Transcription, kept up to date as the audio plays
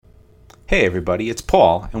Hey everybody, it's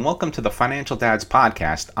Paul, and welcome to the Financial Dads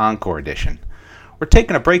Podcast Encore Edition. We're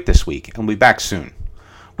taking a break this week, and we'll be back soon.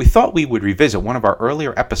 We thought we would revisit one of our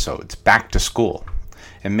earlier episodes, Back to School.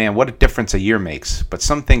 And man, what a difference a year makes, but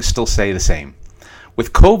some things still stay the same.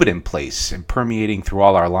 With COVID in place and permeating through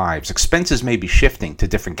all our lives, expenses may be shifting to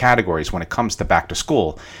different categories when it comes to back to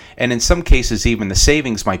school, and in some cases even the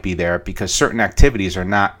savings might be there because certain activities are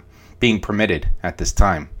not being permitted at this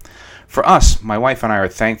time. For us, my wife and I are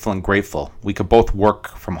thankful and grateful we could both work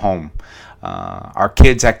from home. Our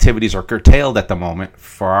kids' activities are curtailed at the moment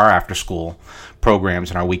for our after-school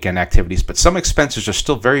programs and our weekend activities, but some expenses are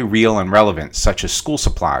still very real and relevant, such as school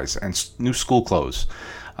supplies and new school clothes.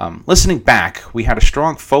 Listening back, we had a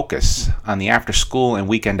strong focus on the after-school and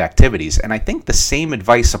weekend activities, and I think the same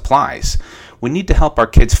advice applies. We need to help our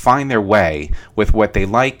kids find their way with what they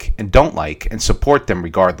like and don't like and support them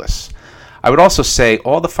regardless. I would also say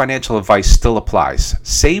all the financial advice still applies.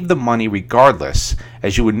 Save the money regardless,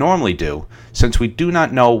 as you would normally do, since we do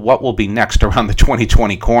not know what will be next around the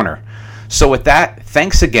 2020 corner. So with that,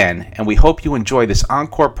 thanks again, and we hope you enjoy this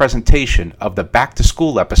encore presentation of the Back to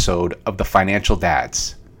School episode of the Financial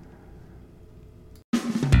Dads.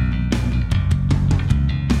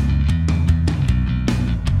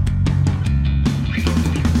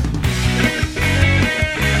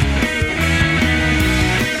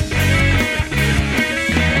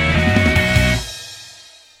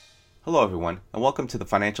 Hello everyone, and welcome to the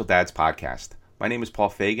Financial Dads Podcast. My name is Paul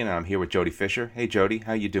Fagan, and I'm here with Jody Fisher. Hey Jody,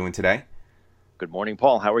 how you doing today? Good morning,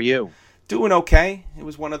 Paul. How are you? Doing okay. It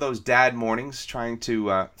was one of those dad mornings, trying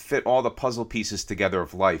to fit all the puzzle pieces together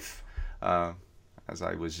of life. As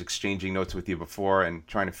I was exchanging notes with you before and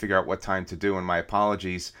trying to figure out what time to do, and my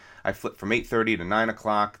apologies, I flipped from 8:30 to 9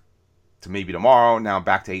 o'clock to maybe tomorrow. Now I'm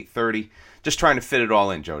back to 8:30. Just trying to fit it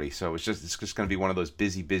all in, Jody. So it's just going to be one of those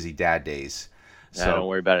busy dad days. So, don't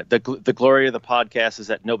worry about it. The glory of the podcast is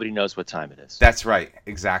that nobody knows what time it is. That's right,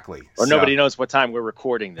 exactly. Or nobody knows what time we're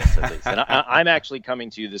recording this, at least. And I'm actually coming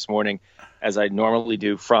to you this morning, as I normally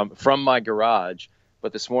do, from my garage.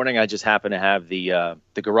 But this morning I just happen to have the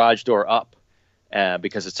garage door up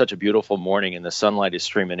because it's such a beautiful morning and the sunlight is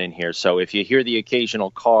streaming in here. So if you hear the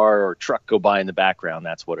occasional car or truck go by in the background,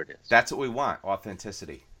 that's what it is. That's what we want,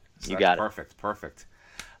 authenticity. So you got it. Perfect.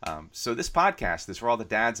 So this podcast is for all the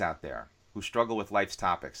dads out there who struggle with life's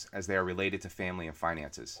topics as they are related to family and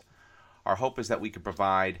finances. Our hope is that we can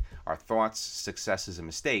provide our thoughts, successes, and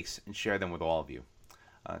mistakes and share them with all of you.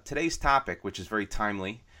 Today's topic, which is very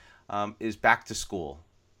timely, is back to school,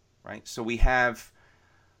 right? So we have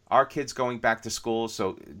our kids going back to school.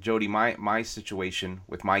 So Jody, my situation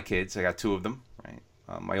with my kids, I got two of them,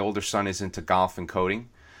 right? My older son is into golf and coding.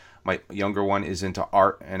 My younger one is into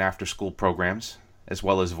art and after-school programs, as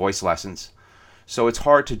well as voice lessons. So it's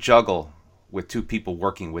hard to juggle with two people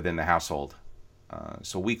working within the household.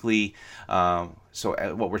 So weekly,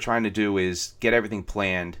 what we're trying to do is get everything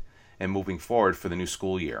planned and moving forward for the new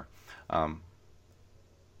school year.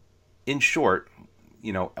 In short,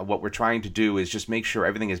 what we're trying to do is just make sure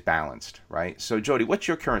everything is balanced, right? So Jody, what's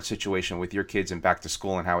your current situation with your kids and back to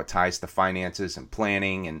school and how it ties to finances and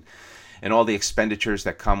planning and all the expenditures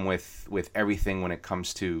that come with everything when it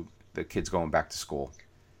comes to the kids going back to school?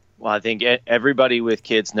 Well, I think everybody with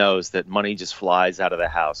kids knows that money just flies out of the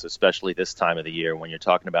house, especially this time of the year when you're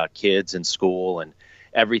talking about kids and school and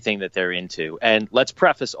everything that they're into. And let's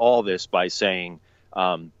preface all this by saying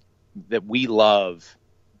that we love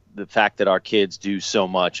the fact that our kids do so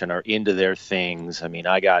much and are into their things. I mean,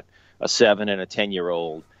 I got a 7 and a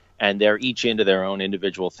 10-year-old, and they're each into their own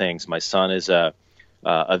individual things. My son is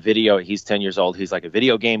he's 10 years old. He's like a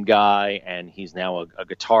video game guy, and he's now a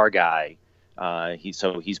guitar guy.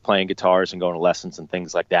 He's playing guitars and going to lessons and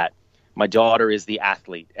things like that. My daughter is the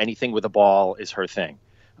athlete. Anything with a ball is her thing.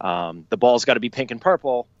 The ball's got to be pink and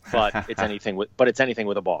purple, but it's anything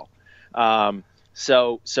with a ball.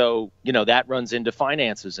 So that runs into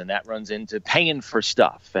finances and that runs into paying for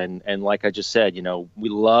stuff. And like I just said, we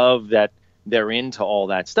love that they're into all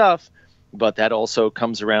that stuff, but that also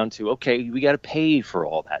comes around to, okay, we got to pay for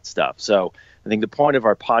all that stuff. So I think the point of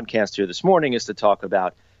our podcast here this morning is to talk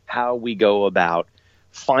about how we go about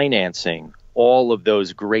financing all of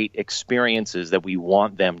those great experiences that we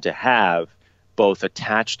want them to have, both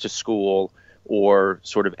attached to school or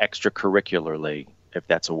sort of extracurricularly, if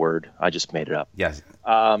that's a word. I just made it up. Yes.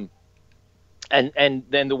 And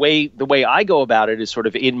then the way I go about it is sort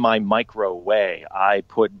of in my micro way. I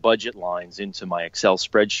put budget lines into my Excel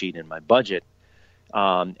spreadsheet in my budget,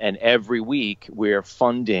 and every week we're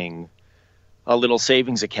funding a little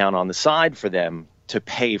savings account on the side for them to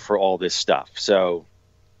pay for all this stuff. So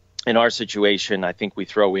in our situation, I think we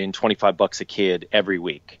throw in $25 a kid every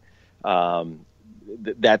week.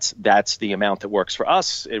 That's the amount that works for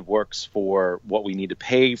us. It works for what we need to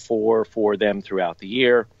pay for them throughout the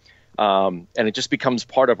year. And it just becomes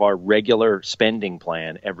part of our regular spending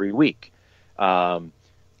plan every week.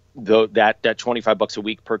 Though that $25 a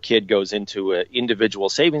week per kid goes into an individual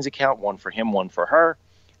savings account, one for him, one for her.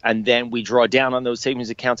 And then we draw down on those savings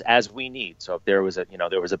accounts as we need. So if there was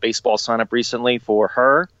a baseball sign up recently for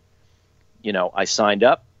her, I signed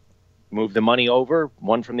up, moved the money over,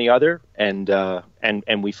 one from the other, and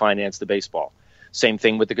we financed the baseball. Same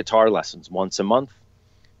thing with the guitar lessons. Once a month,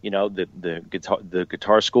 the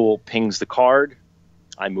guitar school pings the card.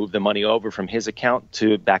 I move the money over from his account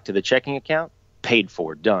back to the checking account. Paid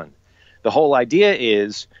for, done. The whole idea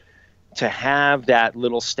is to have that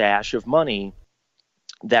little stash of money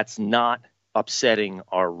that's not upsetting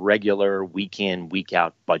our regular week in, week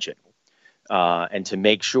out budget. And to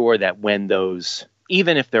make sure that when those,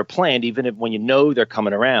 even if they're planned, even if when they're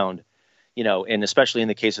coming around, and especially in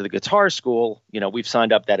the case of the guitar school, we've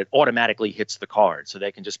signed up that it automatically hits the card so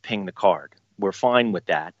they can just ping the card. We're fine with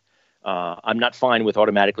that. I'm not fine with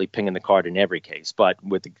automatically pinging the card in every case, but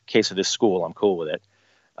with the case of this school, I'm cool with it.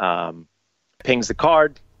 Pings the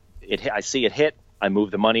card, I see it hit, I move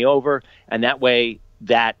the money over, and that way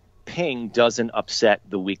that ping doesn't upset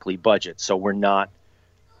the weekly budget. So we're not,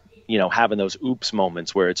 having those oops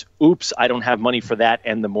moments where it's, oops, I don't have money for that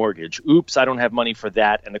and the mortgage. Oops, I don't have money for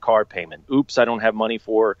that and the car payment. Oops, I don't have money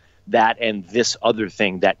for that and this other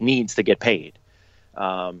thing that needs to get paid.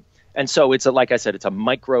 And so like I said, it's a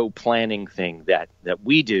micro planning thing that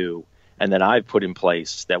we do and that I've put in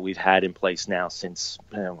place, that we've had in place now since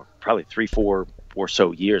probably 3-4 or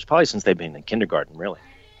so years, probably since they've been in kindergarten, really.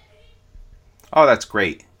 Oh, that's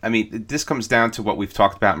great. I mean, this comes down to what we've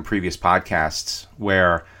talked about in previous podcasts,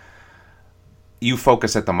 where you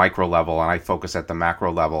focus at the micro level and I focus at the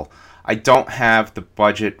macro level. I don't have the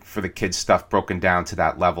budget for the kids' stuff broken down to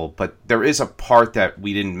that level, but there is a part that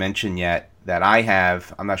we didn't mention yet that I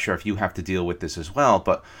have. I'm not sure if you have to deal with this as well,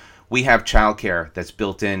 but we have childcare that's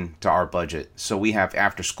built into our budget. So we have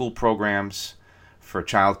after-school programs for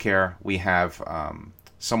childcare. We have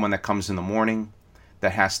someone that comes in the morning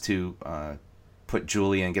that has to put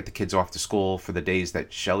Julia and get the kids off to school for the days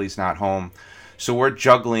that Shelly's not home. So we're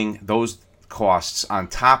juggling those costs on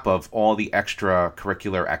top of all the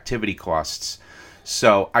extracurricular activity costs.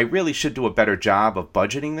 So I really should do a better job of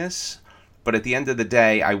budgeting this. But at the end of the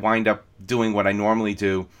day, I wind up doing what I normally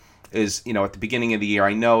do is, at the beginning of the year,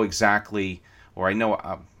 I know exactly, or I know,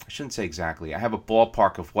 I shouldn't say exactly, I have a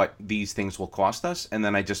ballpark of what these things will cost us, and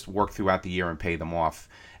then I just work throughout the year and pay them off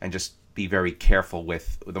and just be very careful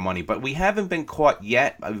with the money. But we haven't been caught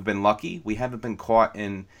yet. I've been lucky. We haven't been caught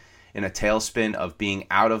in a tailspin of being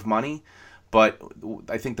out of money. But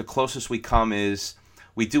I think the closest we come is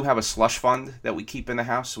we do have a slush fund that we keep in the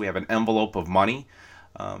house. So we have an envelope of money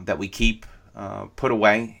that we keep put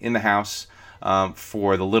away in the house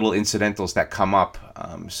for the little incidentals that come up.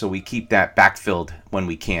 So we keep that backfilled when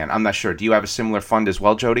we can. I'm not sure. Do you have a similar fund as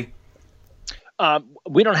well, Jody?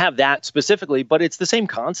 We don't have that specifically, but it's the same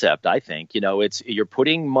concept, I think. You're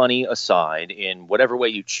putting money aside in whatever way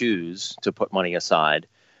you choose to put money aside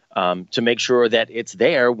to make sure that it's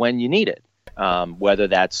there when you need it. Whether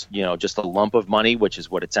that's, just a lump of money, which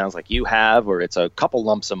is what it sounds like you have, or it's a couple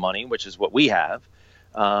lumps of money, which is what we have.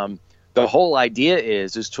 The whole idea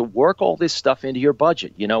is to work all this stuff into your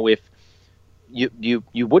budget. If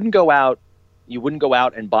you wouldn't go out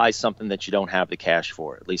and buy something that you don't have the cash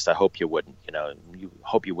for. At least I hope you wouldn't. You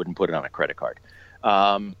hope you wouldn't put it on a credit card.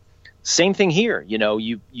 Same thing here.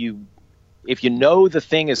 If you know the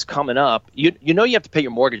thing is coming up, you have to pay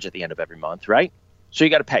your mortgage at the end of every month, right? So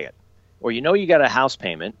you got to pay it. Or you got a house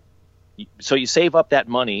payment, so you save up that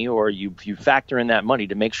money, or you factor in that money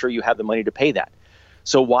to make sure you have the money to pay that.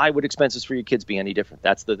 So why would expenses for your kids be any different?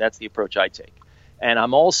 That's the approach I take. And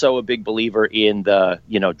I'm also a big believer in the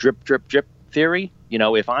drip, drip, drip theory.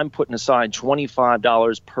 If I'm putting aside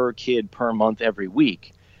 $25 per kid per month every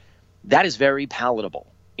week, that is very palatable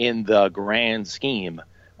in the grand scheme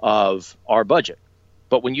of our budget.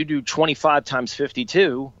 But when you do 25 times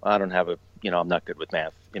 52, I don't have I'm not good with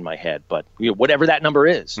math in my head, but whatever that number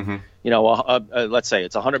is, let's say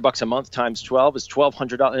it's $100 a month times 12 is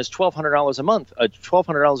 $1,200. It's $1,200 a month,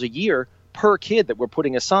 $1,200 a year per kid that we're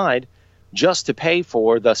putting aside just to pay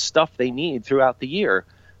for the stuff they need throughout the year.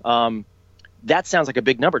 That sounds like a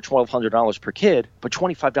big number, $1,200 per kid, but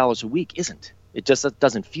 $25 a week isn't. It just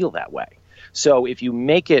doesn't feel that way. So if you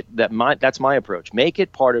make it that's my approach. Make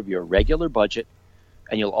it part of your regular budget,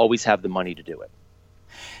 and you'll always have the money to do it.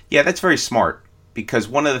 Yeah, that's very smart, because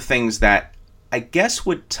one of the things that I guess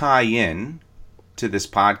would tie in to this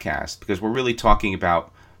podcast, because we're really talking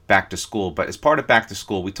about back to school. But as part of back to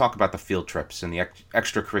school, we talk about the field trips and the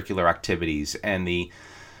extracurricular activities and the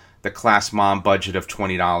class mom budget of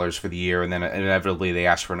 $20 for the year, and then inevitably they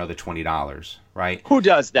ask for another $20, right? Who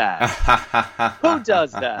does that? Who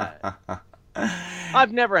does that?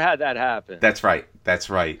 I've never had that happen. That's right.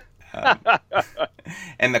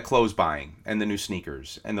 And the clothes buying and the new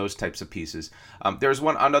sneakers and those types of pieces. There's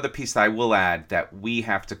another piece that I will add that we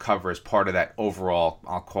have to cover as part of that overall,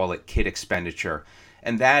 I'll call it kid expenditure,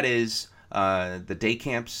 and that is the day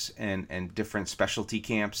camps and different specialty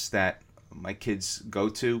camps that my kids go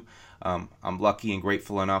to. I'm lucky and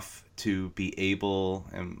grateful enough to be able,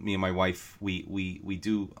 and me and my wife, we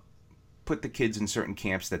do put the kids in certain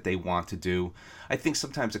camps that they want to do. I think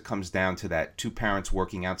sometimes it comes down to that two parents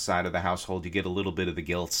working outside of the household, you get a little bit of the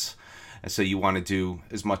guilt, and so you want to do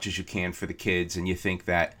as much as you can for the kids, and you think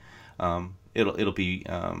that it'll be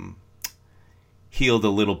healed a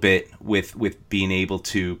little bit with being able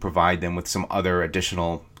to provide them with some other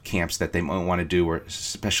additional camps that they might want to do or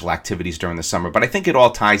special activities during the summer. But I think it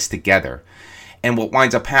all ties together. And what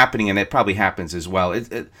winds up happening, and it probably happens as well,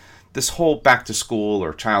 this whole back to school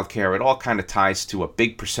or childcare, it all kind of ties to a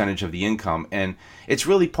big percentage of the income. And it's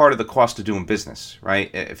really part of the cost of doing business, right?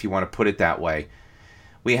 If you want to put it that way.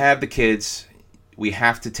 We have the kids. We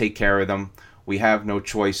have to take care of them. We have no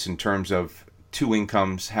choice in terms of two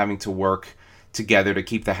incomes having to work together to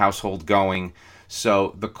keep the household going.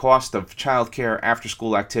 So the cost of childcare,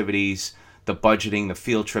 after-school activities, the budgeting, the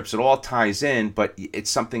field trips, it all ties in, but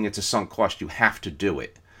it's a sunk cost. You have to do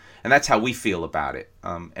it. And that's how we feel about it.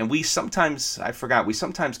 And we sometimes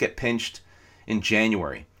get pinched in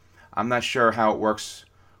January. I'm not sure how it works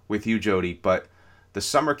with you, Jody, but the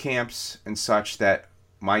summer camps and such that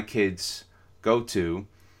my kids go to,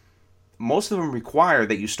 most of them require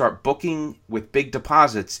that you start booking with big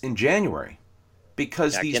deposits in January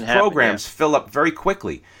because these programs fill up very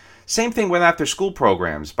quickly. Same thing with after school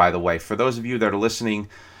programs, by the way. For those of you that are listening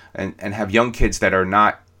and have young kids that are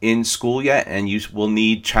not in school yet and you will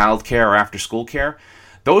need child care or after school care,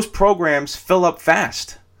 those programs fill up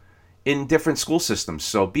fast in different school systems.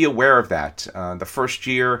 So be aware of that. The first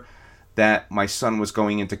year that my son was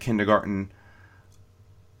going into kindergarten,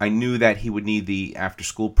 I knew that he would need the after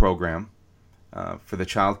school program for the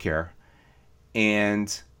child care.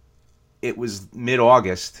 And it was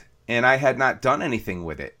mid-August and I had not done anything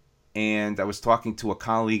with it. And I was talking to a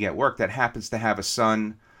colleague at work that happens to have a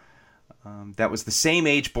son that was the same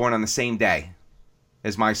age, born on the same day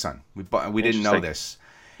as my son. We didn't know this.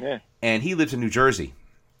 Yeah. And he lives in New Jersey.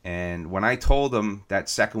 And when I told him that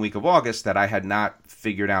second week of August that I had not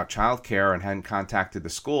figured out childcare and hadn't contacted the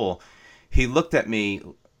school, he looked at me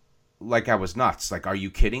like I was nuts. Like, are you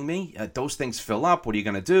kidding me? Those things fill up. What are you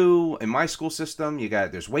going to do? In my school system,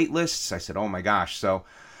 there's wait lists. I said, oh my gosh. So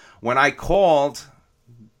when I called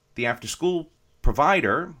the after school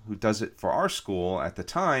provider who does it for our school at the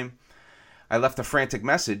time, I left a frantic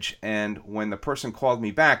message. And when the person called me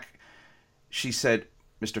back, she said,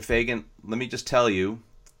 Mr. Fagan, let me just tell you,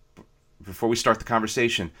 before we start the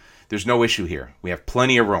conversation, there's no issue here. We have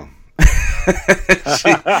plenty of room.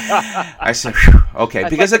 I said, okay, that's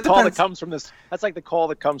because like it depends. That's like the call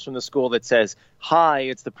that comes from the school that says, "Hi,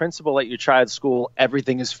 it's the principal at your child's school.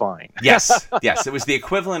 Everything is fine." Yes, it was the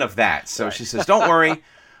equivalent of that. So right. She says, "Don't worry.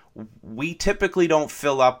 We typically don't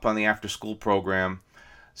fill up on the after-school program,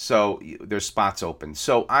 so there's spots open."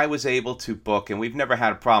 So I was able to book, and we've never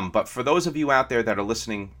had a problem. But for those of you out there that are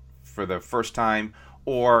listening for the first time,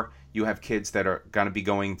 or you have kids that are going to be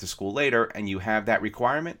going to school later and you have that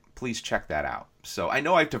requirement, please check that out. So I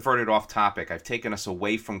know I've diverted off topic. I've taken us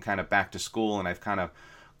away from kind of back to school and I've kind of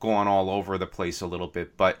gone all over the place a little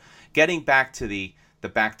bit. But getting back to the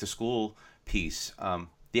back to school piece,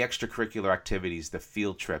 the extracurricular activities, the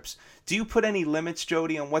field trips, do you put any limits,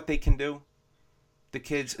 Jody, on what they can do? The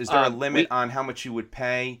kids, is there a limit on how much you would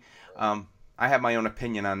pay? I have my own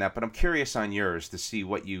opinion on that, but I'm curious on yours to see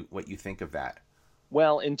what you think of that.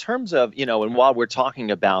 Well, in terms of, and while we're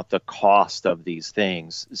talking about the cost of these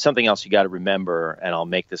things, something else you got to remember, and I'll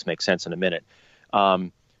make this make sense in a minute.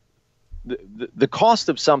 The cost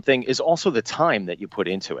of something is also the time that you put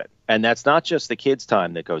into it. And that's not just the kids'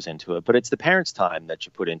 time that goes into it, but it's the parents' time that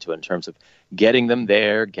you put into it in terms of getting them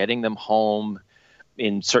there, getting them home,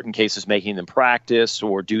 in certain cases, making them practice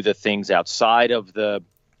or do the things outside of the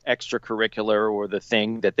extracurricular or the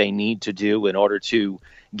thing that they need to do in order to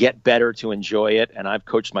get better, to enjoy it. And I've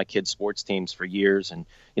coached my kids' sports teams for years. And,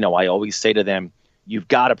 I always say to them, you've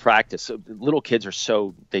got to practice. So little kids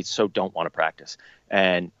they don't want to practice.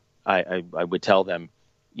 And I would tell them,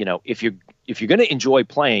 if you're going to enjoy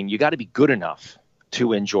playing, you got to be good enough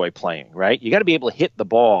to enjoy playing, right? You got to be able to hit the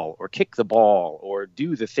ball or kick the ball or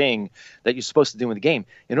do the thing that you're supposed to do in the game.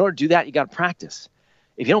 In order to do that, you got to practice.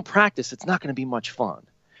 If you don't practice, it's not going to be much fun.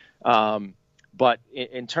 But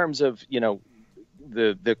in terms of,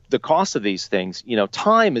 the cost of these things,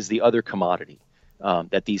 time is the other commodity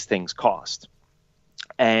that these things cost.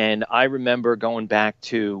 And I remember going back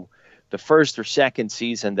to the first or second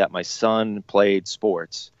season that my son played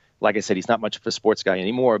sports. Like I said, he's not much of a sports guy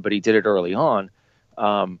anymore, but he did it early on.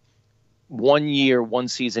 1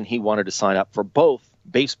 season, he wanted to sign up for both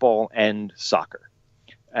baseball and soccer.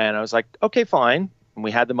 And I was like, okay, fine. And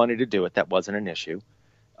we had the money to do it. That wasn't an issue.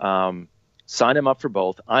 Signed him up for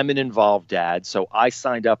both. I'm an involved dad, so I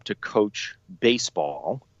signed up to coach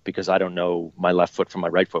baseball because I don't know my left foot from my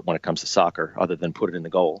right foot when it comes to soccer, other than put it in the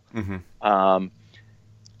goal. Mm-hmm.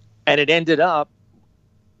 And it ended up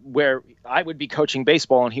where I would be coaching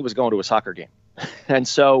baseball and he was going to a soccer game. And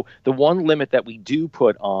so the one limit that we do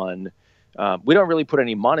put on, we don't really put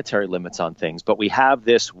any monetary limits on things, but we have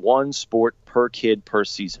this one sport per kid per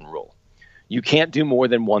season rule. You can't do more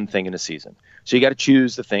than one thing in a season. So you got to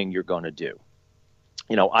choose the thing you're going to do.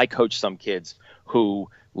 I coach some kids who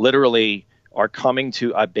literally are coming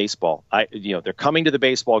to a baseball. They're coming to the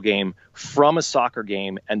baseball game from a soccer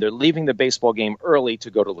game, and they're leaving the baseball game early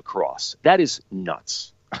to go to lacrosse. That is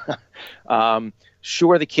nuts.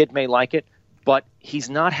 Sure, the kid may like it, but he's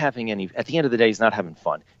not having any. At the end of the day, he's not having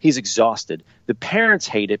fun. He's exhausted. The parents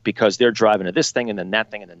hate it because they're driving to this thing and then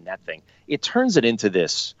that thing and then that thing. It turns it into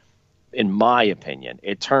this. In my opinion,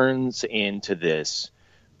 it turns into this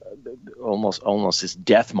almost this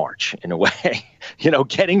death march in a way,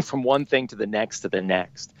 getting from one thing to the next.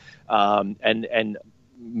 And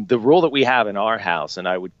the rule that we have in our house, and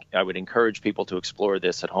I would encourage people to explore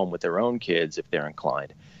this at home with their own kids if they're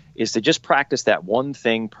inclined, is to just practice that one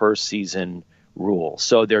thing per season rule.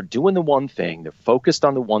 So they're doing the one thing, they're focused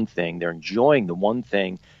on the one thing, they're enjoying the one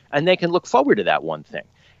thing, and they can look forward to that one thing.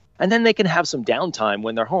 And then they can have some downtime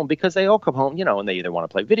when they're home because they all come home, and they either want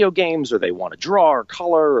to play video games or they want to draw or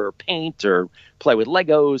color or paint or play with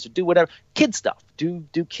Legos or do whatever. Kid stuff. Do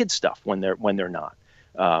kid stuff when they're not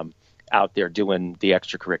out there doing the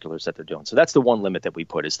extracurriculars that they're doing. So that's the one limit that we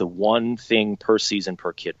put, is the one thing per season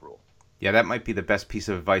per kid rule. Yeah, that might be the best piece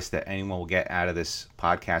of advice that anyone will get out of this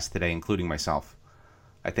podcast today, including myself.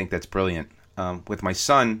 I think that's brilliant. With my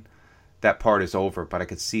son, that part is over, but I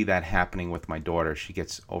could see that happening with my daughter. She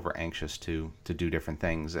gets over anxious to do different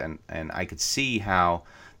things, and I could see how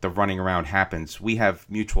the running around happens. We have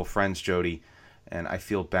mutual friends, Jody, and I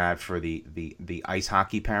feel bad for the ice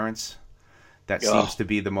hockey parents. That seems to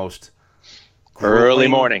be the most early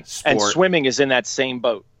morning sport. And swimming is in that same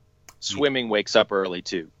boat. Swimming wakes up early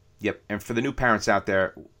too. Yep, and for the new parents out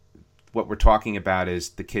there, what we're talking about is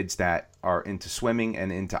the kids that are into swimming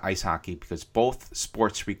and into ice hockey, because both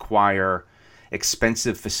sports require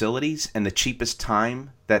expensive facilities, and the cheapest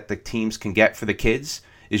time that the teams can get for the kids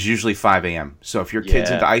is usually 5 a.m. So if your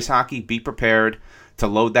kid's into ice hockey, be prepared to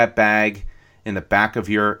load that bag in the back of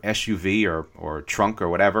your SUV or trunk or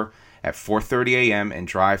whatever at 4:30 a.m. and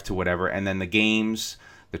drive to whatever. And then the games,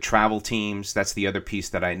 the travel teams, that's the other piece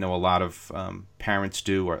that I know a lot of parents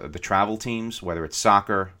do, or the travel teams, whether it's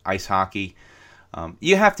soccer, ice hockey.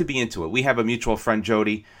 You have to be into it. We have a mutual friend,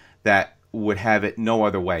 Jody, that would have it no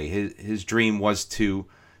other way. His dream was to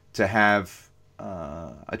have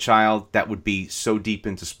a child that would be so deep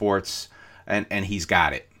into sports, and he's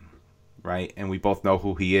got it, right? And we both know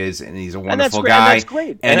who he is, and he's a wonderful guy. And that's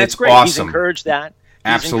great. And that's it's great. awesome. He's encouraged that.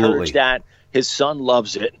 Absolutely. Encouraged that. His son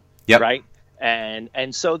loves it, yep. Right?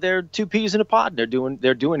 And so they're two peas in a pod. They're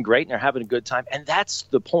doing great, and they're having a good time. And that's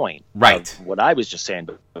the point, right? Of what I was just saying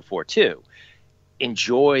before too.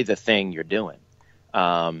 Enjoy the thing you're doing,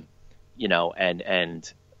 I'm not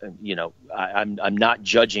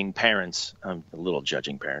judging parents. I'm a little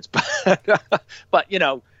judging parents, but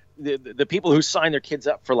the people who sign their kids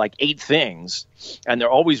up for like 8 things, and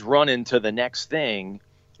they're always running to the next thing,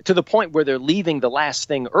 to the point where they're leaving the last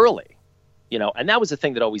thing early. And that was the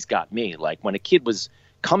thing that always got me. Like when a kid was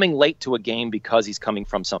coming late to a game because he's coming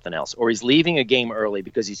from something else, or he's leaving a game early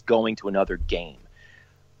because he's going to another game.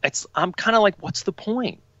 I'm kind of like, what's the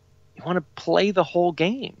point? You want to play the whole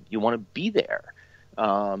game. You want to be there.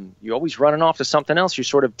 You're always running off to something else. You're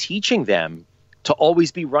sort of teaching them to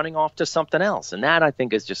always be running off to something else. And that, I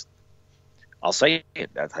think, is just, I'll say it.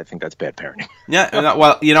 I think that's bad parenting. Yeah.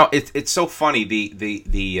 Well, it's so funny.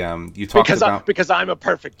 You talked about, because I'm a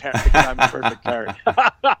perfect parent. Because I'm a perfect parent.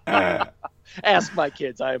 Ask my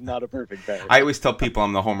kids. I am not a perfect parent. I always tell people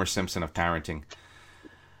I'm the Homer Simpson of parenting.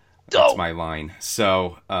 That's my line.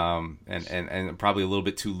 So, and probably a little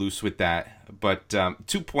bit too loose with that. But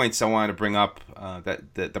 2 points I wanted to bring up,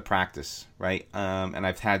 that the practice, right? And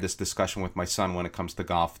I've had this discussion with my son when it comes to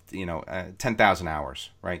golf. 10,000 hours,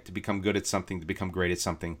 right? To become good at something, to become great at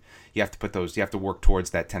something, you have to work towards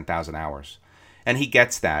that 10,000 hours. And he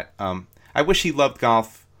gets that. I wish he loved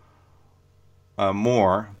golf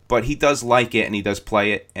more, but he does like it and he does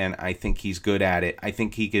play it, and I think he's good at it. I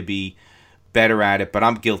think he could be better at it, but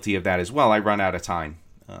I'm guilty of that as well. I run out of time.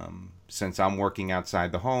 Since I'm working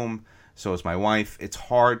outside the home, so is my wife. It's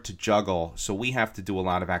hard to juggle, so we have to do a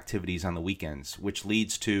lot of activities on the weekends, which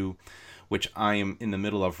leads to, which I am in the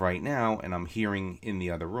middle of right now, and I'm hearing in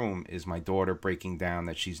the other room, is my daughter breaking down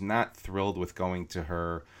that she's not thrilled with going to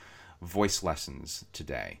her voice lessons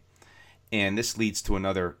today. And this leads to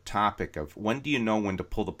another topic of, when do you know when to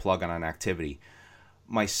pull the plug on an activity?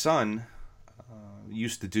 My son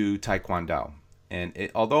used to do Taekwondo, and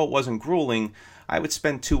although it wasn't grueling, I would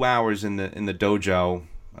spend 2 hours in the dojo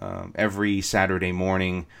every Saturday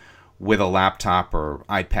morning with a laptop or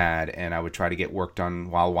iPad, and I would try to get work done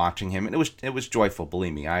while watching him, and it was joyful.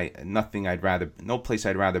 Believe me, no place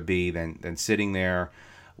I'd rather be than sitting there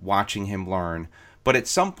watching him learn. But at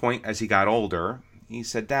some point, as he got older, he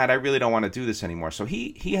said, "Dad, I really don't want to do this anymore." So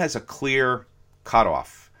he has a clear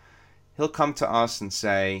cutoff. He'll come to us and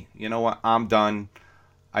say, "You know what? I'm done.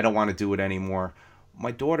 I don't want to do it anymore."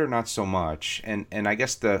 My daughter, not so much. And I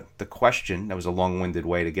guess the question, that was a long-winded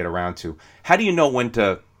way to get around to, how do you know when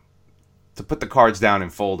to put the cards down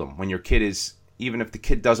and fold them? When your kid is, even if the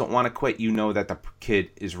kid doesn't want to quit, you know that the kid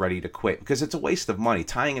is ready to quit. Because it's a waste of money,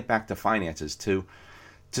 tying it back to finances, to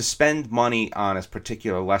spend money on a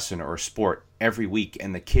particular lesson or sport every week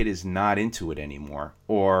and the kid is not into it anymore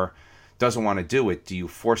or doesn't want to do it. Do you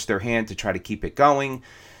force their hand to try to keep it going?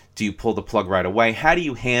 Do you pull the plug right away? How do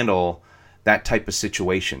you handle that type of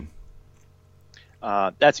situation?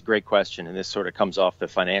 That's a great question, and this sort of comes off the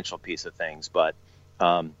financial piece of things. But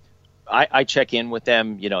I check in with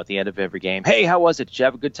them, at the end of every game. Hey, how was it? Did you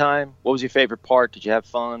have a good time? What was your favorite part? Did you have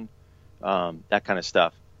fun? That kind of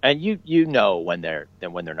stuff. And you know when they're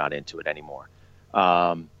not into it anymore.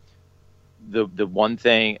 The one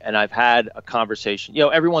thing, and I've had a conversation,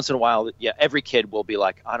 every once in a while, every kid will be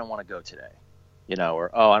like, "I don't want to go today," or,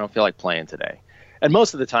 "Oh, I don't feel like playing today." And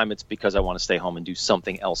most of the time it's because I want to stay home and do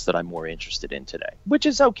something else that I'm more interested in today, which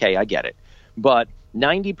is okay. I get it. But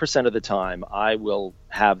 90% of the time I will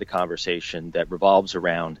have the conversation that revolves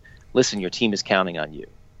around, listen, your team is counting on you.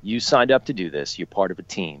 You signed up to do this. You're part of a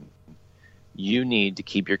team. You need to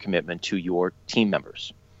keep your commitment to your team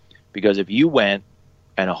members. Because if you went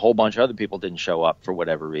and a whole bunch of other people didn't show up for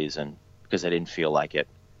whatever reason because they didn't feel like it,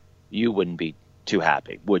 you wouldn't be too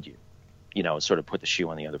happy, would you? Sort of put the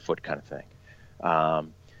shoe on the other foot kind of thing.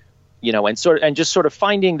 And just sort of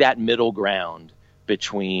finding that middle ground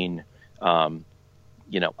between,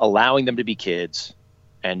 allowing them to be kids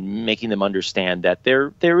and making them understand that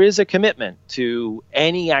there is a commitment to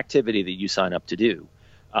any activity that you sign up to do.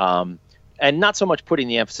 And not so much putting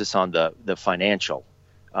the emphasis on the financial,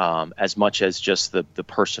 as much as just the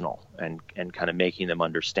personal and kind of making them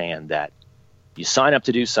understand that you sign up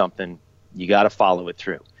to do something, you got to follow it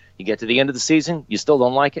through. You get to the end of the season, you still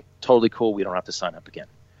don't like it, totally cool. We don't have to sign up again.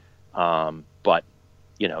 But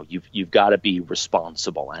you've got to be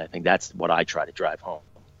responsible. And I think that's what I try to drive home,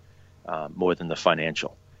 more than the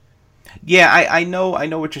financial. Yeah, I know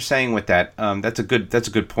what you're saying with that. That's a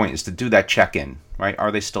good point, is to do that check-in, right?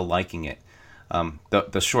 Are they still liking it?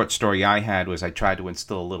 The short story I had was I tried to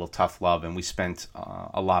instill a little tough love, and we spent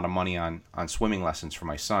a lot of money on swimming lessons for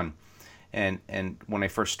my son. And when I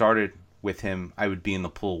first started with him, I would be in the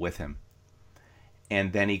pool with him.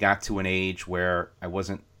 And then he got to an age where I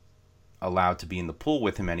wasn't allowed to be in the pool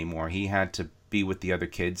with him anymore. He had to be with the other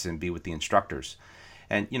kids and be with the instructors.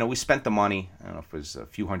 And, we spent the money, I don't know if it was a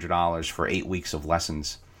few $100s for 8 weeks of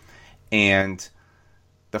lessons. And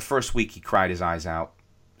the first week he cried his eyes out.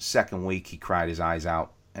 Second week he cried his eyes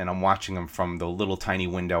out. And I'm watching him from the little tiny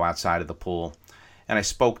window outside of the pool. And I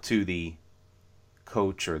spoke to the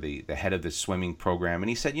coach or the head of the swimming program, and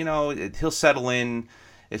he said, he'll settle in.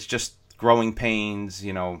 It's just growing pains,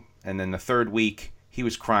 And then the third week he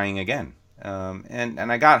was crying again. And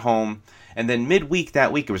I got home, and then midweek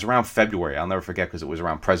that week, it was around February, I'll never forget, because it was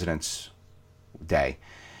around President's Day.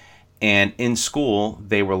 And in school,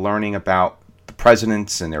 they were learning about the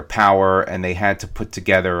presidents and their power, and they had to put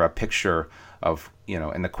together a picture of,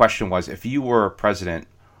 and the question was, if you were president,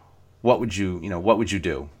 what would you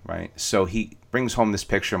do, right? So he brings home this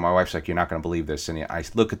picture. My wife's like, "You're not going to believe this." And I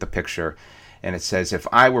look at the picture, and it says, "If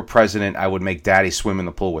I were president, I would make Daddy swim in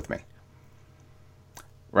the pool with me."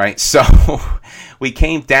 right? So we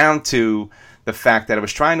came down to the fact that I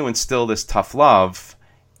was trying to instill this tough love,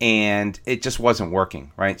 and it just wasn't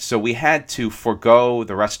working, right? So we had to forego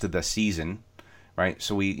the rest of the season, right?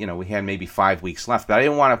 So we had maybe 5 weeks left, but I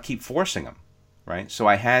didn't want to keep forcing them, right? So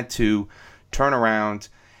I had to turn around,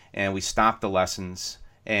 and we stopped the lessons.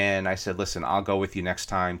 And I said, listen, I'll go with you next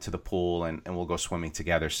time to the pool, and we'll go swimming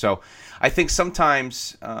together. So I think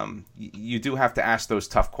sometimes you do have to ask those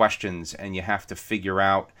tough questions, and you have to figure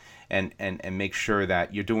out and make sure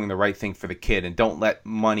that you're doing the right thing for the kid, and don't let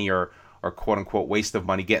money or quote unquote waste of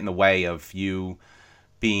money get in the way of you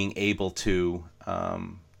being able to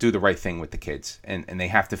do the right thing with the kids. And they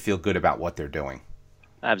have to feel good about what they're doing.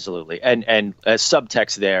 Absolutely. And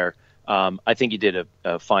subtext there, I think you did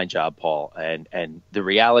a fine job, Paul. And the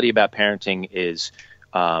reality about parenting is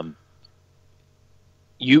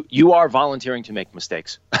you are volunteering to make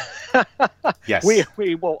mistakes. Yes.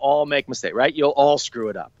 We will all make mistakes, right? You'll all screw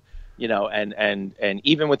it up, and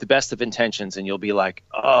even with the best of intentions, and you'll be like,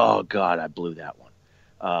 oh God, I blew that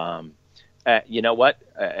one. You know what?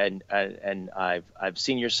 And I've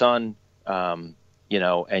seen your son, and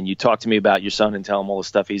you talk to me about your son and tell him all the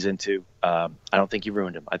stuff he's into. I don't think you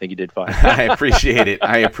ruined him. I think you did fine. I appreciate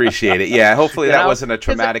it. Yeah, hopefully that wasn't a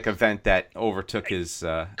traumatic event that overtook his.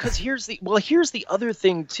 Because here's the other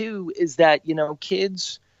thing too, is that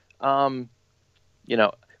kids, the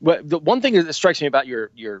one thing that strikes me about your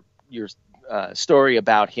story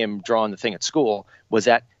about him drawing the thing at school was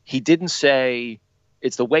that he didn't say,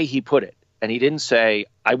 it's the way he put it, and he didn't say,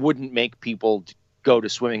 I wouldn't make people go to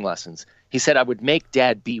swimming lessons. He said, I would make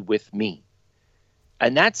Dad be with me.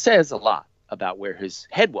 And that says a lot about where his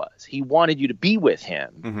head was. He wanted you to be with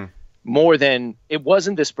him more than, it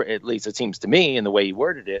wasn't this, at least it seems to me in the way he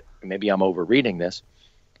worded it, maybe I'm overreading this.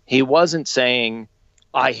 He wasn't saying,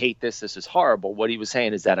 I hate this, this is horrible. What he was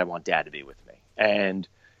saying is that I want Dad to be with me. And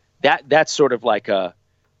that's sort of like a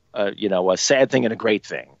sad thing and a great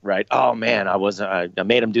thing, right? Oh man, I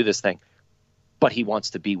made him do this thing, but he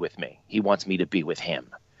wants to be with me. He wants me to be with him.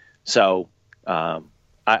 So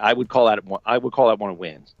I would call that one of the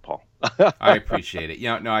wins, Paul. I appreciate it.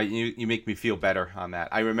 You make me feel better on that.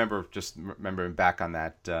 I remembering back on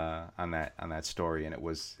that story, and it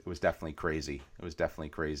was definitely crazy. It was definitely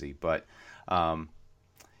crazy, but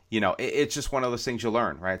it's just one of those things you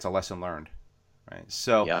learn, right? It's a lesson learned, right?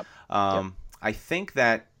 So yep. I think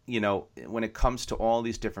that when it comes to all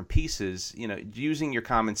these different pieces, using your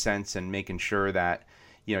common sense and making sure that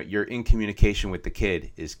you're in communication with the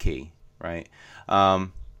kid is key, right?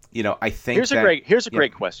 I think here's a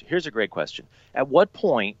great question. Here's a great question. At what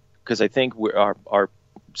point, because I think our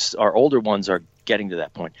older ones are getting to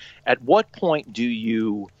that point. At what point do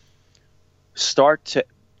you start to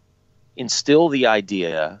instill the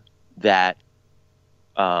idea that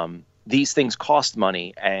these things cost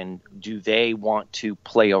money, and do they want to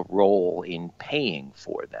play a role in paying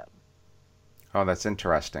for them? Oh, that's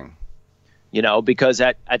interesting. Because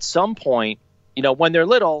at some point, when they're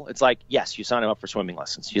little, it's like, yes, you sign them up for swimming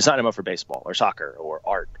lessons. You sign them up for baseball or soccer or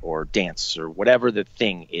art or dance or whatever the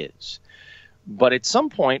thing is. But at some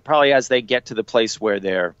point, probably as they get to the place where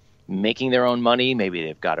they're making their own money, maybe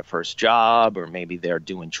they've got a first job, or maybe they're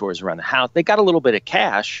doing chores around the house, they got a little bit of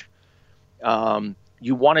cash.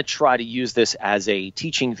 You want to try to use this as a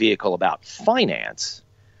teaching vehicle about finance.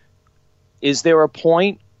 Is there a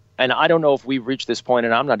point, and I don't know if we've reached this point,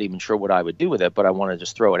 and I'm not even sure what I would do with it, but I want to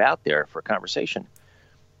just throw it out there for a conversation.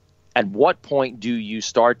 At what point do you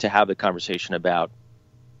start to have the conversation about,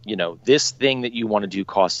 this thing that you want to do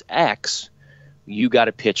costs X, you got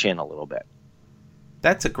to pitch in a little bit?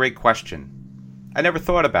 That's a great question. I never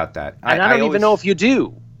thought about that. And I don't even know if you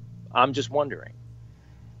do. I'm just wondering.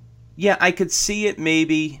 Yeah, I could see it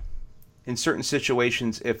maybe in certain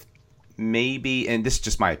situations if maybe, and this is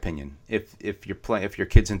just my opinion, if your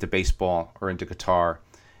kid's into baseball or into guitar,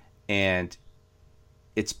 and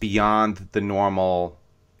it's beyond the normal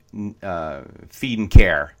feed and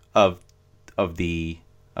care of the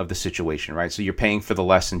situation, right? So you're paying for the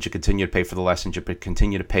lessons, you continue to pay for the lessons, you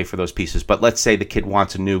continue to pay for those pieces. But let's say the kid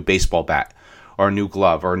wants a new baseball bat, or a new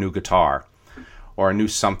glove, or a new guitar, or a new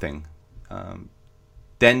something.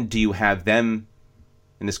 Then do you have them,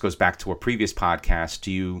 and this goes back to a previous podcast,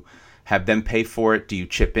 do you have them pay for it? Do you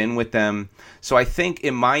chip in with them? So I think,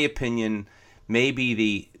 in my opinion,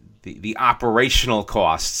 maybe the operational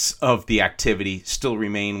costs of the activity still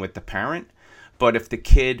remain with the parent. But if the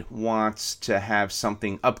kid wants to have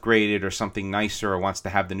something upgraded or something nicer, or wants to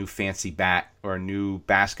have the new fancy bat or a new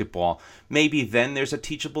basketball, maybe then there's a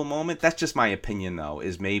teachable moment. That's just my opinion, though,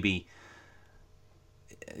 is maybe,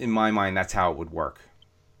 in my mind, that's how it would work.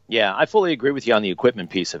 Yeah, I fully agree with you on the equipment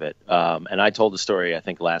piece of it. And I told the story, I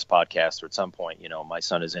think, last podcast or at some point. My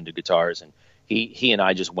son is into guitars, and he and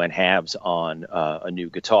I just went halves on a new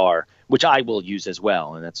guitar, which I will use as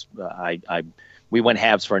well. And that's I we went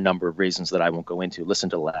halves for a number of reasons that I won't go into. Listen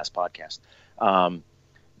to the last podcast.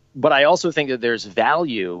 But I also think that there's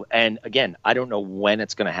value, and again, I don't know when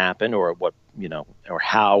it's going to happen or what or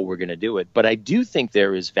how we're going to do it, but I do think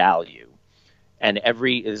there is value, and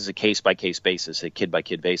this is a case by case basis, a kid by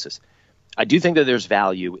kid basis. I do think that there's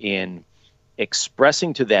value in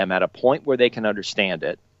expressing to them at a point where they can understand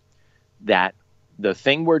it that the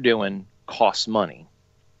thing we're doing costs money.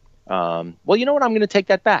 Well, you know what? I'm going to take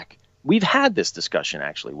that back. We've had this discussion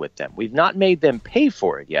actually with them. We've not made them pay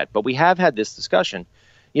for it yet, but we have had this discussion.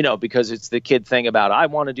 Because it's the kid thing about I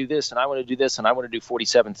want to do this and I want to do this and I want to do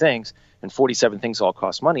 47 things, and 47 things all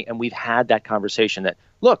cost money. And we've had that conversation that,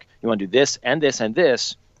 look, you want to do this and this and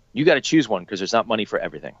this, you got to choose one because there's not money for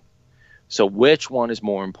everything. So which one is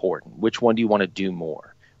more important? Which one do you want to do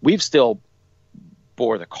more? We've still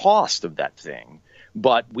bore the cost of that thing,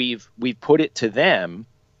 but we've put it to them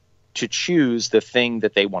to choose the thing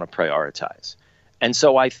that they want to prioritize. And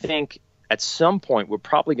so I think at some point, we're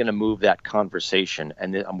probably going to move that conversation,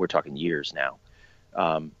 and we're talking years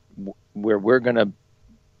now, where we're going to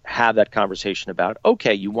have that conversation about,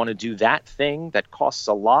 okay, you want to do that thing that costs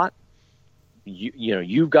a lot.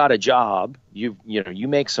 You've got a job, you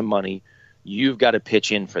make some money, you've got to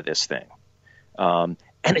pitch in for this thing. And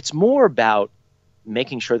it's more about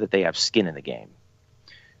making sure that they have skin in the game,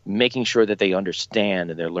 making sure that they understand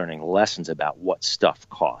and they're learning lessons about what stuff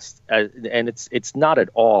costs. And it's not at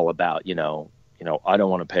all about, I don't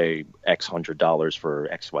want to pay X $100 for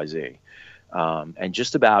XYZ. And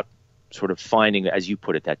just about sort of finding, as you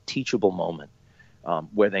put it, that teachable moment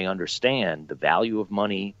where they understand the value of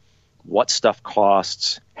money, what stuff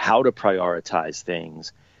costs, how to prioritize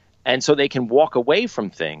things. And so they can walk away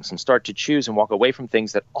from things and start to choose and walk away from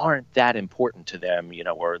things that aren't that important to them,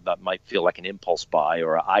 or that might feel like an impulse buy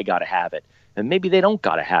or I got to have it. And maybe they don't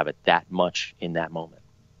got to have it that much in that moment.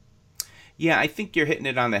 Yeah, I think you're hitting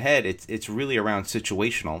it on the head. It's really around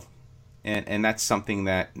situational. And that's something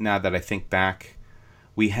that, now that I think back,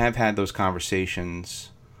 we have had those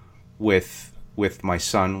conversations with my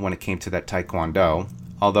son when it came to that Taekwondo.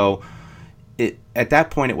 Although at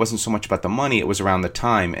that point, it wasn't so much about the money, it was around the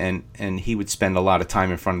time. And he would spend a lot of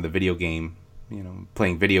time in front of the video game,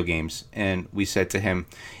 playing video games. And we said to him,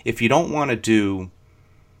 if you don't want to do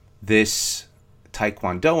this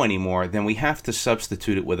Taekwondo anymore, then we have to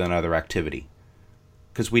substitute it with another activity.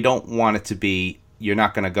 Because we don't want it to be, you're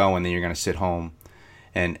not going to go and then you're going to sit home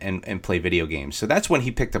and play video games. So that's when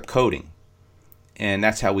he picked up coding. And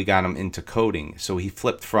that's how we got him into coding. So he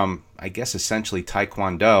flipped from, I guess, essentially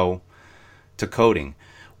Taekwondo to coding.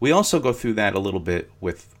 We also go through that a little bit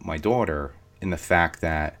with my daughter, in the fact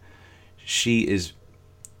that she is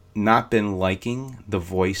not been liking the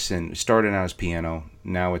voice, and started out as piano.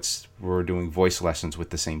 Now we're doing voice lessons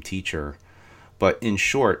with the same teacher. But in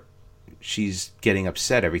short, she's getting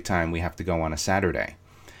upset every time we have to go on a Saturday.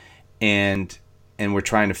 And we're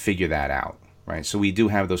trying to figure that out, right? So we do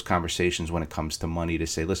have those conversations when it comes to money to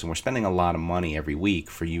say, listen, we're spending a lot of money every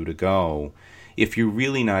week for you to go. If you're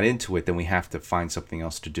really not into it, then we have to find something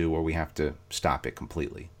else to do, or we have to stop it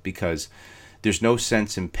completely, because there's no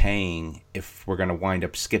sense in paying if we're going to wind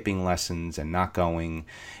up skipping lessons and not going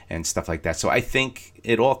and stuff like that. So I think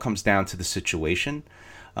it all comes down to the situation.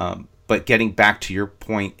 But getting back to your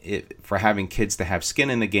point, for having kids to have skin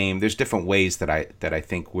in the game, there's different ways that I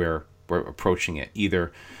think we're approaching it.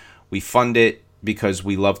 Either we fund it because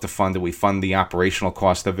we love to fund it. We fund the operational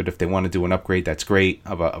cost of it. If they want to do an upgrade, that's great,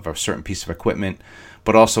 of a certain piece of equipment.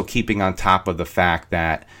 But also keeping on top of the fact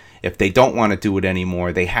that if they don't want to do it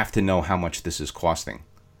anymore, they have to know how much this is costing.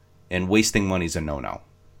 And wasting money is a no-no.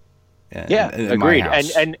 Yeah, agreed.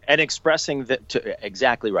 And expressing that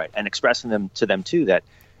exactly right. And expressing them to them too that,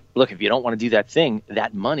 look, if you don't want to do that thing,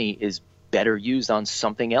 that money is better used on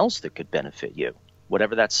something else that could benefit you,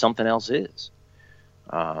 whatever that something else is.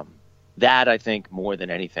 That, I think, more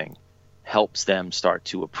than anything, helps them start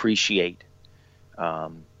to appreciate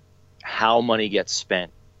how money gets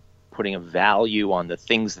spent, putting a value on the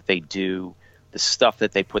things that they do, the stuff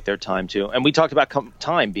that they put their time to. And we talked about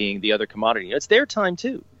time being the other commodity. It's their time,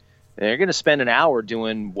 too. They're going to spend an hour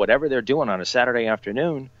doing whatever they're doing on a Saturday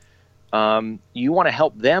afternoon. You want to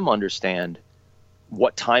help them understand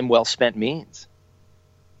what time well spent means.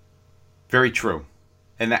 Very true.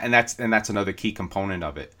 And that's another key component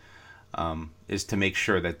of it, is to make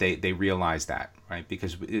sure that they realize that, right?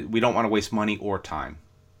 Because we don't want to waste money or time.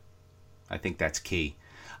 I think that's key.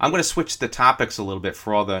 I'm going to switch the topics a little bit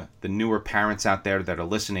for all the newer parents out there that are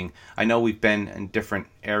listening. I know we've been in different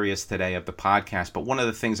areas today of the podcast, but one of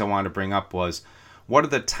the things I wanted to bring up was, what are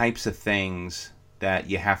the types of things that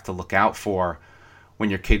you have to look out for when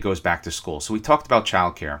your kid goes back to school? So we talked about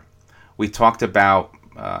childcare. We talked about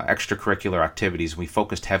extracurricular activities. We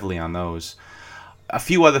focused heavily on those. A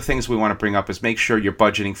few other things we want to bring up is make sure you're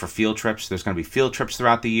budgeting for field trips. There's going to be field trips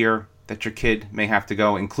throughout the year that your kid may have to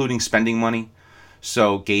go, including spending money.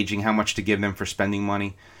 So gauging how much to give them for spending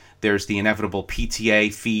money. There's the inevitable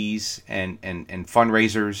PTA fees and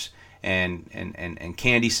fundraisers and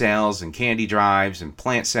candy sales and candy drives and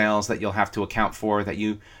plant sales that you'll have to account for, that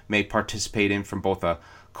you may participate in from both a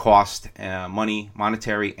cost,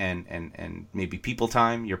 monetary and maybe people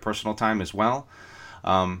time, your personal time as well.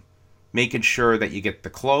 Making sure that you get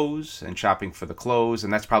the clothes and shopping for the clothes,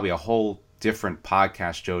 and that's probably a whole different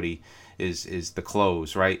podcast, Jody, is the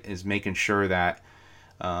clothes, right? Is making sure that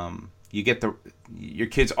you get your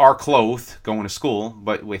kids are clothed going to school,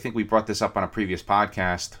 but I think we brought this up on a previous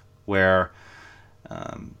podcast where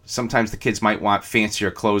sometimes the kids might want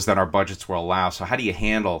fancier clothes than our budgets will allow. So how do you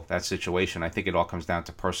handle that situation? I think it all comes down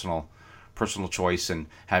to personal choice and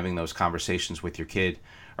having those conversations with your kid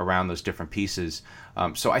around those different pieces.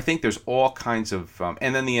 So I think there's all kinds of,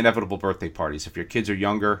 and then the inevitable birthday parties. If your kids are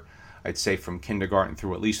younger, I'd say from kindergarten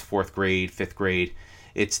through at least 4th grade, 5th grade,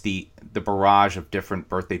 it's the barrage of different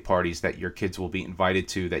birthday parties that your kids will be invited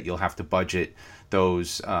to that you'll have to budget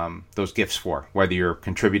those gifts for, whether you're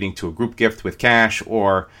contributing to a group gift with cash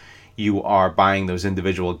or you are buying those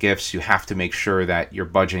individual gifts. You have to make sure that you're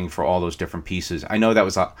budgeting for all those different pieces. I know that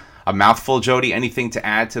was a mouthful, Jody. Anything to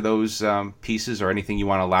add to those pieces or anything you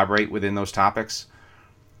want to elaborate within those topics?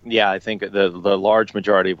 Yeah, I think the large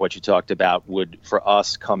majority of what you talked about would, for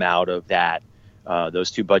us, come out of that.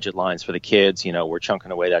 Those two budget lines for the kids, we're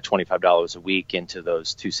chunking away that $25 a week into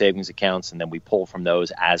those two savings accounts, and then we pull from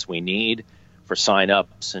those as we need for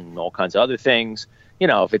sign-ups and all kinds of other things.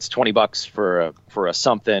 If it's $20 for a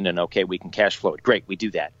something, and okay, we can cash flow it, great, we do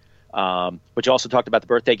that. But you also talked about the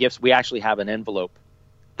birthday gifts. We actually have an envelope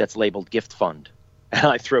that's labeled gift fund, and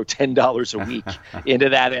I throw $10 a week into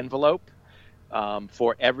that envelope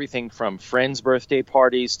for everything from friends' birthday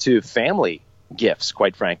parties to family gifts,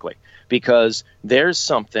 quite frankly, because there's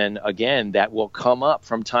something, again, that will come up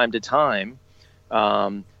from time to time,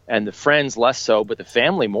 and the friends less so, but the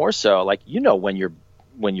family more so. Like, when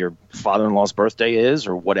your father-in-law's birthday is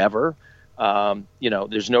or whatever,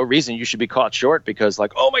 there's no reason you should be caught short because,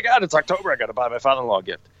 like, oh my God, it's October, I got to buy my father-in-law a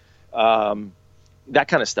gift. That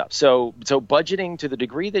kind of stuff. So budgeting to the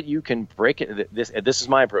degree that you can break it. This is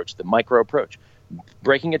my approach, the micro approach,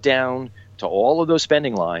 breaking it down to all of those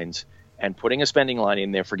spending lines and putting a spending line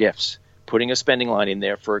in there for gifts, putting a spending line in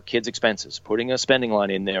there for kids' expenses, putting a spending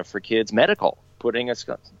line in there for kids' medical, putting a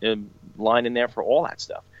line in there for all that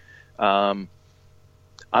stuff. I'm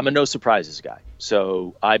a no surprises guy,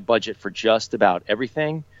 so I budget for just about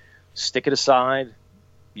everything, stick it aside,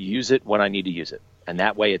 use it when I need to use it. And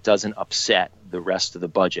that way it doesn't upset the rest of the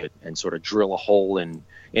budget and sort of drill a hole in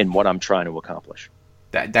what I'm trying to accomplish.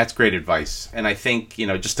 That's great advice. And I think,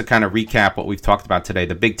 just to kind of recap what we've talked about today,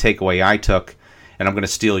 the big takeaway I took, and I'm going to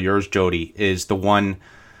steal yours, Jody, is the one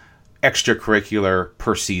extracurricular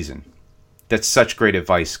per season. That's such great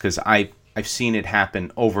advice because I've seen it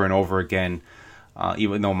happen over and over again.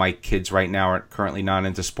 Even though my kids right now are currently not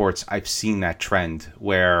into sports, I've seen that trend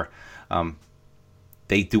where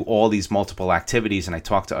they do all these multiple activities, and I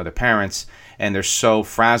talk to other parents, and they're so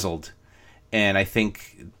frazzled. And I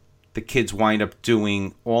think the kids wind up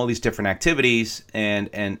doing all these different activities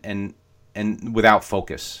and without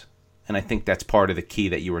focus. And I think that's part of the key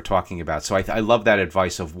that you were talking about. So I love that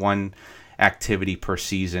advice of one activity per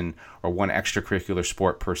season or one extracurricular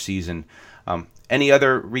sport per season. Any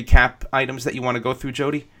other recap items that you want to go through,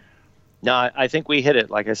 Jody? No, I think we hit it.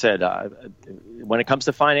 Like I said, when it comes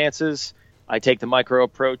to finances, I take the micro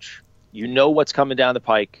approach. You know what's coming down the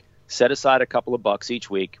pike. Set aside a couple of bucks each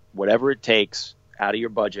week, whatever it takes out of your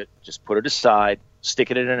budget. Just put it aside,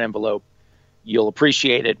 stick it in an envelope. You'll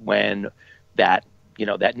appreciate it when that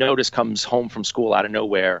notice comes home from school out of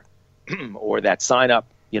nowhere or that sign up,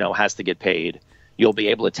 has to get paid. You'll be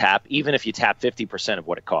able to tap, even if you tap 50% of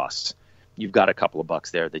what it costs, you've got a couple of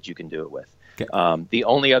bucks there that you can do it with. Okay. The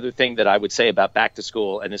only other thing that I would say about back to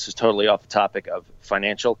school, and this is totally off the topic of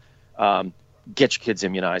financial, get your kids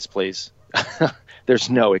immunized, please.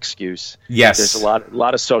 There's no excuse. Yes. There's a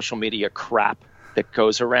lot of social media crap that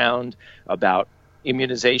goes around about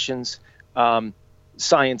immunizations.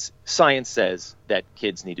 Science says that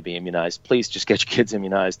kids need to be immunized. Please just get your kids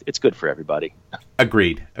immunized. It's good for everybody.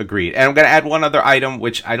 Agreed. And I'm going to add one other item,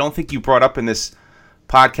 which I don't think you brought up in this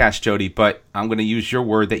podcast, Jody, but I'm going to use your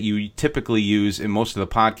word that you typically use in most of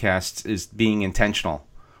the podcasts, is being intentional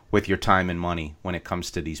with your time and money when it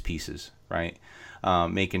comes to these pieces, right?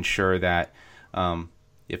 Making sure that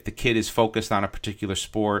if the kid is focused on a particular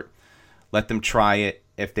sport, let them try it.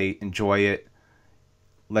 If they enjoy it,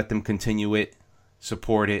 let them continue it,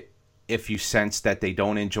 support it. If you sense that they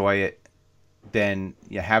don't enjoy it, then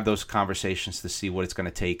you have those conversations to see what it's going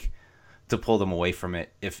to take to pull them away from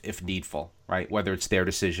it if needful, right? Whether it's their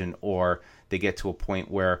decision or they get to a point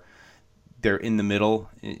where they're in the middle,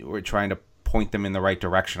 we're trying to point them in the right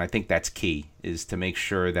direction. I think that's key, is to make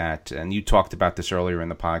sure that, and you talked about this earlier in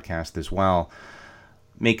the podcast as well,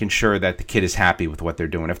 making sure that the kid is happy with what they're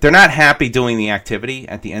doing. If they're not happy doing the activity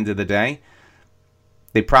at the end of the day,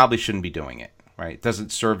 they probably shouldn't be doing it, right? It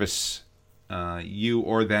doesn't service you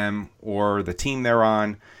or them or the team they're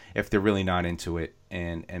on if they're really not into it,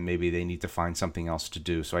 and maybe they need to find something else to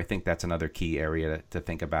do. So I think that's another key area to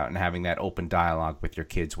think about, and having that open dialogue with your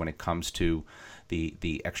kids when it comes to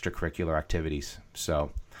the extracurricular activities.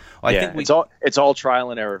 So I think it's all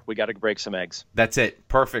trial and error. We got to break some eggs. That's it.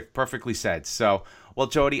 Perfectly said. So, well,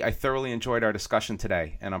 Jody, I thoroughly enjoyed our discussion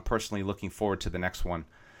today, and I'm personally looking forward to the next one.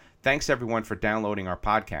 Thanks, everyone, for downloading our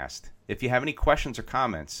podcast. If you have any questions or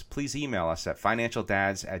comments, please email us at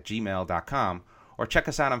financialdads@gmail.com or check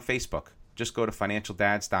us out on Facebook. Just go to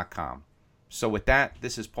financialdads.com. So with that,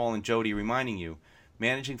 this is Paul and Jody reminding you,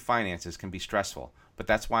 managing finances can be stressful, but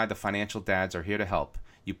that's why the Financial Dads are here to help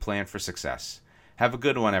you plan for success. Have a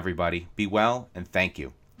good one, everybody. Be well, and thank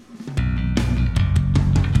you.